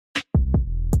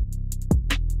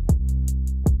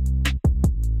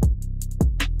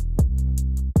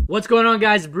What's going on,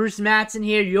 guys? Bruce Matson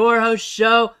here, your host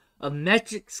show of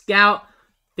Metric Scout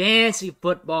Fantasy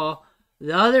Football.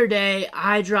 The other day,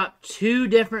 I dropped two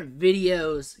different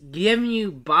videos giving you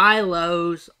buy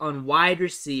lows on wide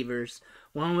receivers.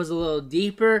 One was a little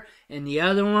deeper, and the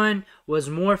other one was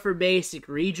more for basic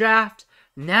redraft.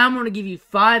 Now I'm going to give you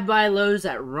 5 buy lows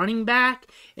at running back,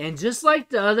 and just like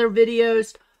the other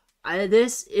videos,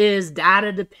 this is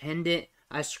data dependent.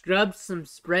 I scrubbed some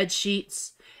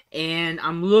spreadsheets, and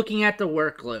I'm looking at the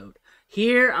workload.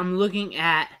 Here, I'm looking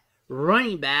at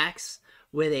running backs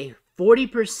with a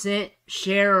 40%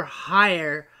 share or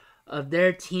higher of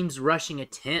their team's rushing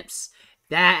attempts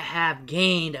that have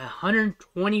gained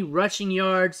 120 rushing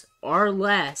yards or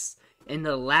less in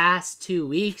the last 2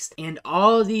 weeks. And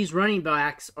all of these running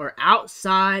backs are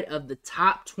outside of the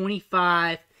top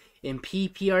 25 in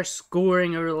PPR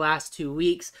scoring over the last 2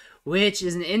 weeks, which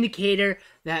is an indicator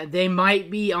that they might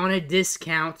be on a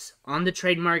discount on the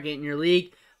trade market in your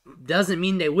league. Doesn't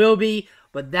mean they will be,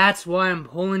 but that's why I'm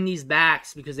pulling these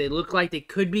backs, because they look like they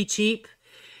could be cheap,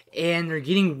 and they're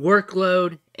getting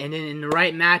workload, and in the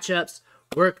right matchups,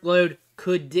 workload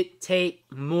could dictate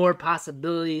more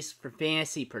possibilities for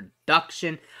fantasy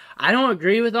production. I don't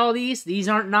agree with all these. These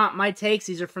aren't not my takes.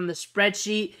 These are from the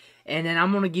spreadsheet, and then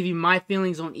I'm going to give you my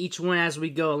feelings on each one as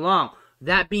we go along.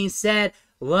 That being said,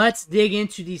 let's dig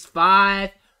into these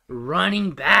 5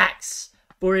 running backs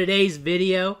for today's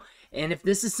video. And if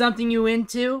this is something you're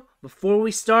into, before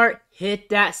we start, hit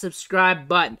that subscribe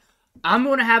button. I'm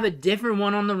going to have a different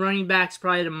one on the running backs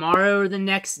probably tomorrow or the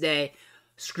next day,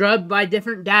 scrubbed by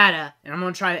different data, and I'm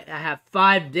going to try to have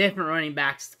 5 different running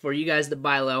backs for you guys to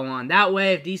buy low on. That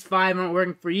way, if these 5 aren't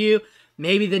working for you,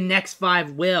 maybe the next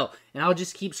 5 will. And I'll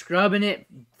just keep scrubbing it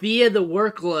via the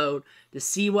workload to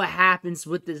see what happens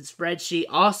with the spreadsheet.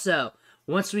 Also,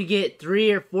 once we get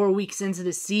 3 or 4 weeks into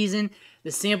the season,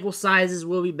 the sample sizes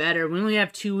will be better. We only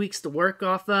have 2 weeks to work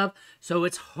off of, so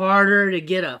it's harder to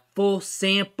get a full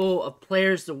sample of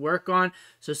players to work on.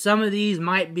 So some of these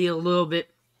might be a little bit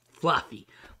fluffy.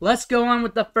 Let's go on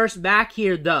with the first back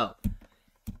here, though.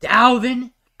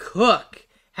 Dalvin Cook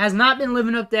has not been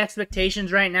living up to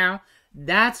expectations right now.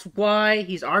 That's why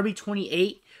he's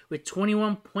RB28 with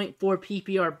 21.4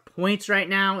 PPR points right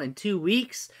now in 2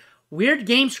 weeks. Weird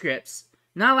game scripts.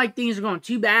 Not like things are going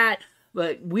too bad,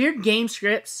 but weird game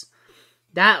scripts.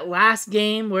 That last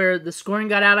game where the scoring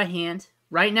got out of hand.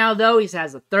 Right now, though, he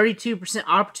has a 32%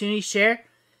 opportunity share.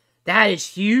 That is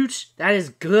huge. That is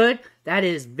good. That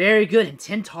is very good, and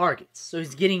 10 targets. So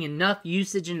he's getting enough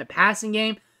usage in the passing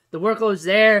game. The workload's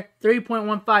there.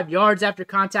 3.15 yards after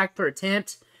contact per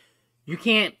attempt. You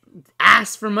can't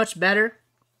ask for much better.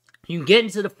 You can get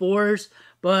into the 4s,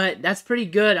 but that's pretty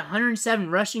good.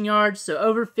 107 rushing yards, so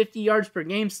over 50 yards per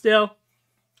game still.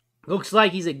 Looks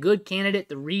like he's a good candidate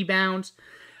to rebound.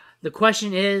 The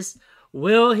question is,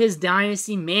 will his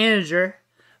dynasty manager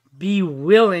be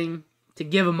willing to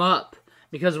give him up?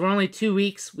 Because we're only 2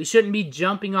 weeks. We shouldn't be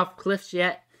jumping off cliffs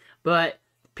yet, but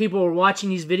people who are watching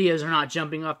these videos are not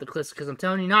jumping off the cliffs because I'm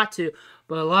telling you not to.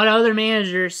 But a lot of other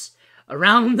managers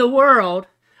around the world,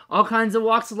 all kinds of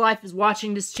walks of life, is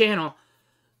watching this channel.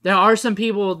 There are some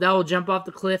people that will jump off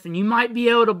the cliff, and you might be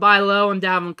able to buy low on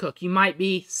Dalvin Cook. You might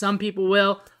be. Some people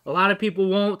will. A lot of people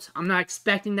won't. I'm not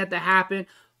expecting that to happen,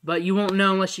 but you won't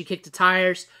know unless you kick the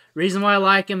tires. Reason why I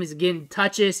like him, he's getting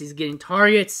touches, he's getting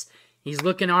targets, he's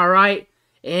looking all right,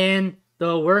 and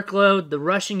the workload, the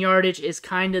rushing yardage is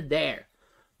kind of there.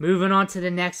 Moving on to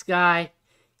the next guy.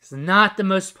 He's not the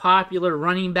most popular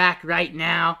running back right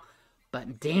now,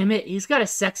 but damn it, he's got a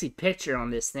sexy picture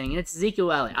on this thing, and it's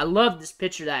Ezekiel Elliott. I love this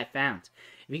picture that I found.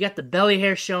 If you got the belly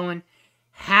hair showing,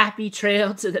 happy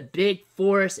trail to the big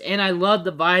forest, and I love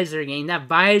the visor game. That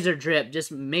visor drip just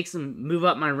makes him move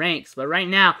up my ranks. But right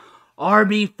now,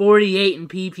 RB48 in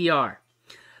PPR.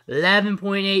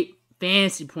 11.8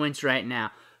 fantasy points right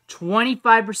now.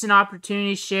 25%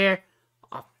 opportunity share.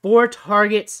 4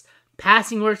 targets.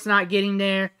 Passing work's not getting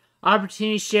there.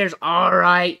 Opportunity share's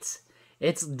alright.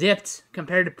 It's dipped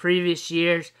compared to previous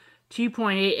years.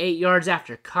 2.88 yards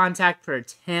after contact per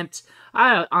attempt.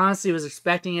 I honestly was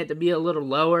expecting it to be a little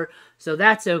lower, so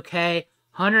that's okay.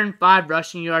 105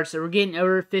 rushing yards, so we're getting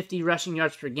over 50 rushing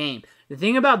yards per game. The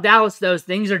thing about Dallas, though, is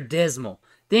things are dismal.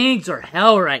 Things are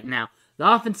hell right now. The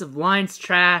offensive line's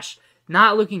trash,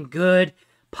 not looking good.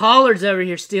 Pollard's over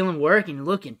here stealing work and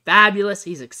looking fabulous.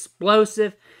 He's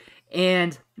explosive,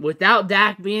 and without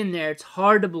Dak being there, it's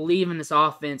hard to believe in this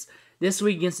offense. This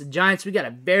week against the Giants, we got a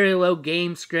very low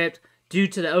game script due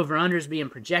to the over-unders being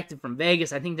projected from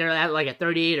Vegas. I think they're at like a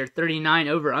 38 or 39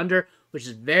 over-under, which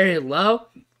is very low.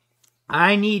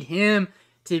 I need him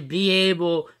to to be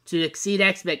able to exceed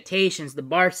expectations. The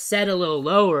bar set a little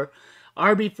lower.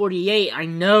 RB48, I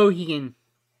know he can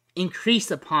increase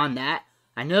upon that.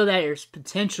 I know that there's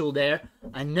potential there.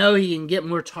 I know he can get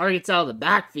more targets out of the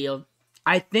backfield.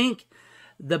 I think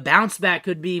the bounce back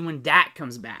could be when Dak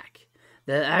comes back.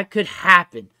 That could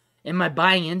happen. Am I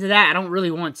buying into that? I don't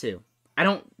really want to. I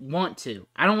don't want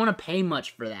to pay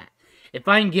much for that. If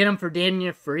I can get him for damn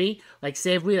near free, like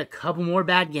say if we had a couple more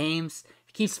bad games,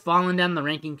 he keeps falling down the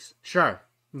rankings, sure,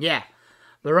 yeah.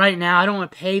 But right now, I don't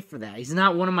want to pay for that. He's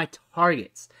not one of my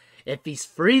targets. If he's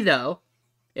free, though,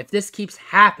 if this keeps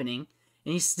happening,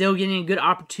 and he's still getting a good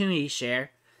opportunity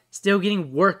share, still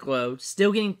getting workload,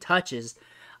 still getting touches,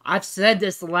 I've said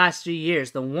this the last 3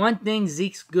 years. The one thing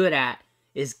Zeke's good at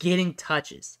is getting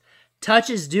touches.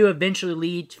 Touches do eventually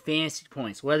lead to fantasy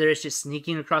points, whether it's just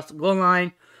sneaking across the goal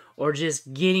line or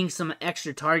just getting some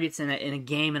extra targets in a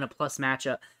game in a plus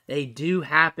matchup. They do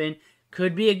happen.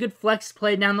 Could be a good flex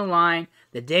play down the line.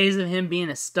 The days of him being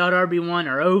a stud RB1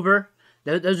 are over.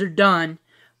 Those are done.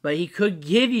 But he could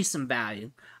give you some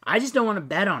value. I just don't want to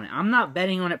bet on it. I'm not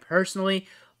betting on it personally,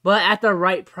 but at the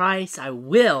right price, I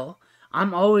will.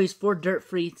 I'm always for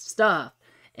dirt-free stuff.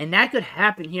 And that could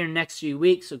happen here in the next few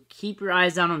weeks, so keep your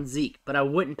eyes out on Zeke, but I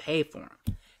wouldn't pay for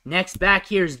him. Next back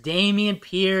here is Dameon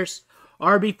Pierce,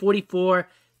 RB44,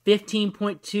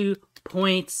 15.2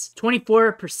 points,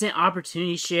 24%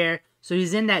 opportunity share, so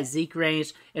he's in that Zeke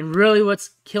range. And really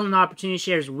what's killing the opportunity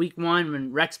share is week 1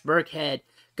 when Rex Burkhead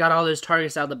got all those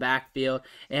targets out of the backfield.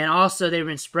 And also they've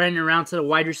been spreading around to the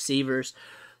wide receivers.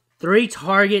 3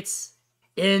 targets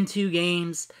in 2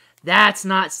 games. That's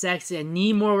not sexy. I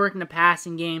need more work in the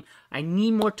passing game. I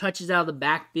need more touches out of the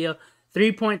backfield.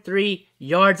 3.3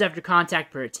 yards after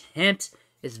contact per attempt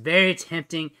is very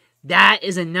tempting. That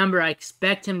is a number I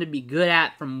expect him to be good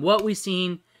at from what we've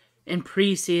seen in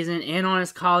preseason and on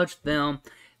his college film.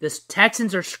 The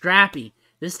Texans are scrappy.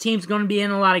 This team's going to be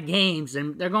in a lot of games,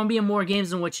 and they're going to be in more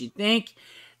games than what you think.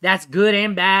 That's good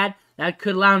and bad. That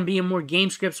could allow them to be in more game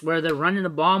scripts where they're running the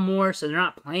ball more, so they're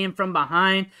not playing from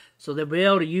behind. So they'll be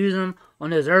able to use them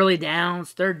on those early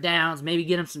downs, third downs, maybe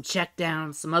get them some check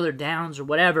downs, some other downs or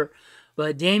whatever.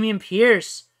 But Dameon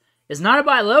Pierce is not a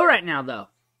buy low right now, though.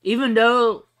 Even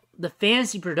though the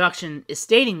fantasy production is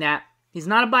stating that, he's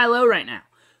not a buy low right now.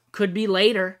 Could be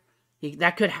later.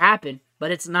 That could happen.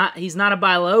 But it's not. He's not a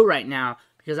buy low right now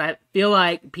because I feel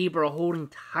like people are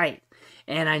holding tight.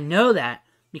 And I know that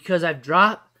because I've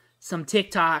dropped some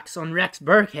TikToks on Rex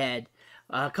Burkhead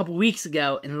a couple weeks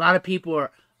ago, and a lot of people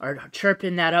are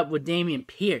chirping that up with Dameon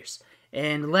Pierce.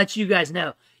 And to let you guys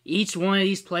know, each one of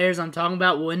these players I'm talking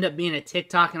about will end up being a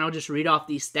TikTok, and I'll just read off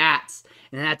these stats.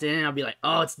 And then at the end, I'll be like,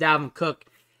 oh, it's Dalvin Cook,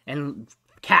 and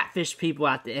catfish people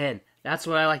at the end. That's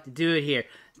what I like to do it here.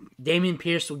 Dameon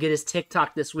Pierce will get his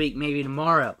TikTok this week, maybe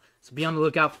tomorrow. So be on the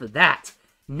lookout for that.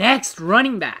 Next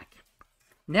running back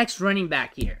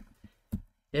here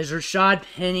is Rashad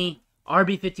Penny,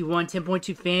 RB51,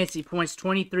 10.2 fantasy points,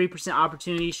 23%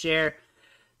 opportunity share,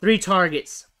 3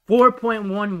 targets,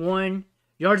 4.11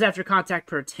 yards after contact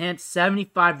per attempt,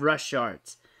 75 rush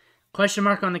yards. Question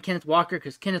mark on the Kenneth Walker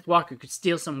because Kenneth Walker could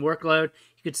steal some workload.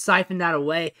 He could siphon that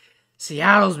away.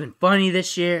 Seattle's been funny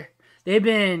this year. They've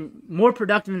been more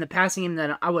productive in the passing game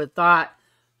than I would have thought.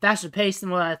 Faster paced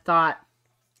than what I thought.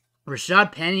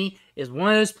 Rashad Penny is one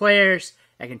of those players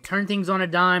that can turn things on a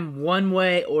dime one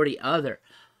way or the other.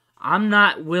 I'm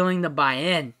not willing to buy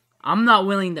in. I'm not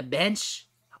willing to bench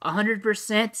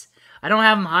 100%. I don't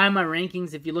have him high in my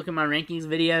rankings if you look at my rankings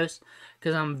videos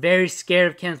because I'm very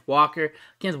scared of Kenneth Walker.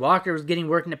 Kenneth Walker was getting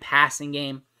work in the passing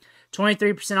game.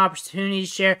 23% opportunity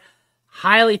share.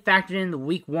 Highly factored into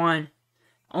week 1.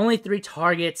 Only 3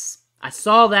 targets. I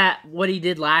saw that, what he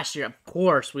did last year. Of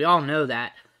course, we all know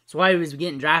that. That's why he was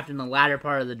getting drafted in the latter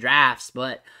part of the drafts.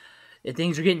 But if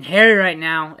things are getting hairy right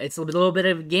now, it's a little bit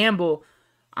of a gamble.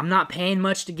 I'm not paying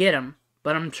much to get him,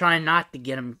 but I'm trying not to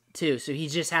get him too. So he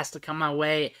just has to come my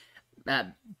way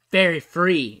very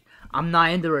free. I'm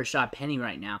not into Rashad Penny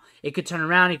right now. It could turn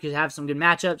around. He could have some good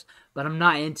matchups, but I'm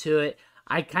not into it.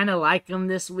 I kind of like him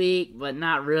this week, but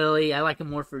not really. I like him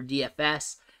more for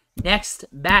DFS. Next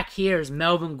back here is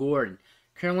Melvin Gordon.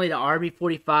 Currently the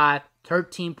RB45,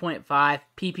 13.5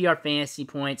 PPR fantasy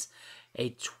points,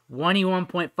 a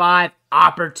 21.5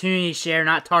 opportunity share,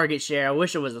 not target share. I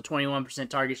wish it was a 21%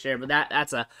 target share, but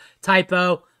that's a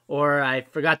typo, or I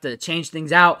forgot to change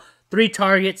things out. 3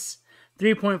 targets,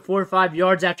 3.45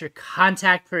 yards after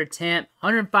contact per attempt,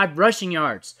 105 rushing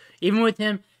yards, even with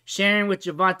him sharing with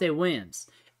Javonte Williams.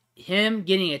 Him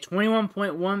getting a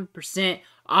 21.1%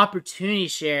 opportunity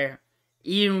share,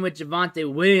 even with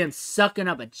Javonte Williams sucking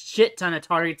up a shit ton of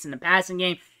targets in the passing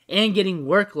game and getting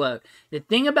workload. The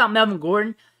thing about Melvin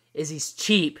Gordon is he's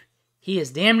cheap. He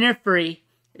is damn near free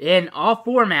in all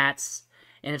formats.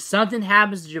 And if something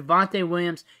happens to Javonte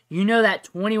Williams, you know that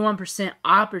 21%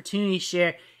 opportunity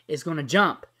share is going to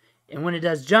jump. And when it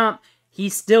does jump,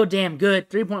 he's still damn good.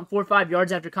 3.45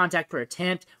 yards after contact per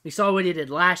attempt. We saw what he did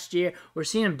last year. We're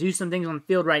seeing him do some things on the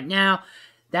field right now.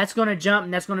 That's going to jump,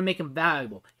 and that's going to make him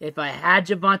valuable. If I had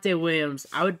Javonte Williams,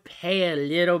 I would pay a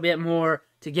little bit more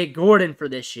to get Gordon for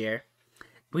this year.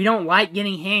 We don't like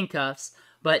getting handcuffs,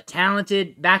 but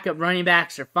talented backup running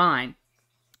backs are fine.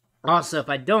 Also, if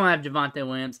I don't have Javonte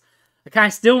Williams, I kind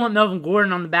of still want Melvin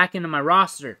Gordon on the back end of my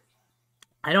roster.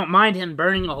 I don't mind him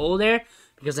burning a hole there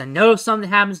because I know if something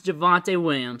happens to Javonte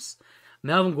Williams,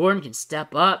 Melvin Gordon can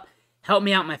step up, help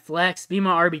me out my flex, be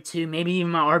my RB2, maybe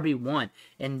even my RB1.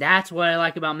 And that's what I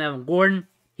like about Melvin Gordon.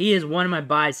 He is one of my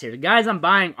buys here. The guys I'm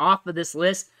buying off of this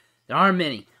list, there aren't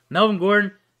many. Melvin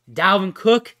Gordon, Dalvin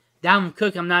Cook. Dalvin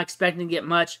Cook, I'm not expecting to get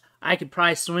much. I could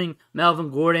probably swing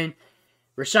Melvin Gordon.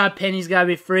 Rashad Penny's got to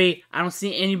be free. I don't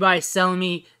see anybody selling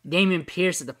me Dameon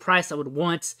Pierce at the price I would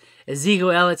want.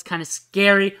 Ezekiel Elliott's kind of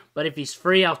scary, but if he's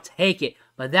free, I'll take it.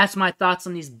 But that's my thoughts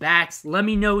on these backs. Let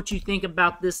me know what you think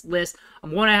about this list.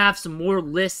 I'm going to have some more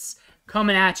lists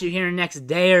coming at you here in the next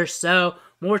day or so.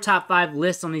 More top 5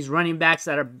 lists on these running backs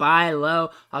that are buy low.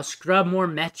 I'll scrub more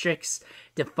metrics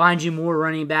to find you more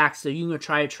running backs so you can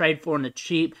try to trade for them the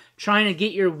cheap. Trying to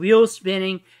get your wheels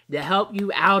spinning to help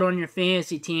you out on your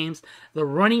fantasy teams. The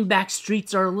running back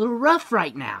streets are a little rough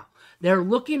right now. They're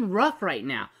looking rough right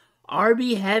now.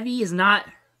 RB heavy is not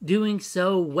doing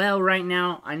so well right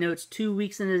now. I know it's 2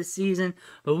 weeks into the season,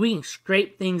 but we can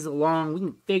scrape things along. We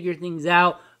can figure things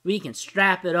out. We can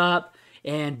strap it up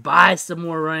and buy some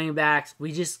more running backs.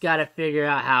 We just got to figure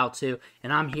out how to,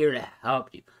 and I'm here to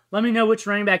help you. Let me know which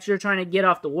running backs you're trying to get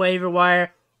off the waiver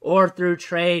wire or through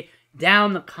trade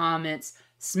down in the comments.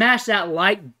 Smash that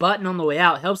like button on the way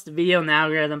out. It helps the video in the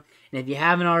algorithm. And if you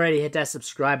haven't already, hit that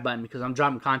subscribe button because I'm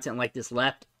dropping content like this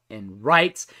left and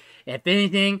right. If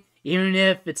anything, even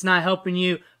if it's not helping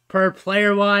you per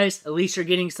player-wise, at least you're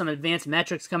getting some advanced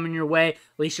metrics coming your way. At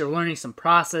least you're learning some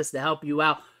process to help you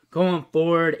out going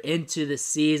forward into the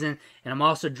season. And I'm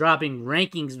also dropping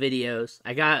rankings videos.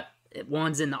 I got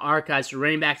ones in the archives for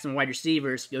running backs and wide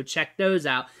receivers. Go check those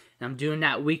out. And I'm doing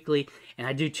that weekly. And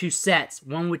I do 2 sets.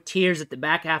 One with tiers at the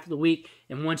back half of the week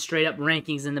and one straight up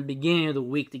rankings in the beginning of the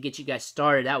week to get you guys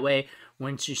started. That way,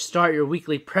 once you start your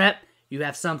weekly prep, you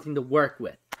have something to work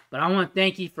with. But I want to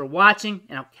thank you for watching,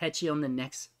 and I'll catch you on the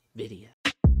next video.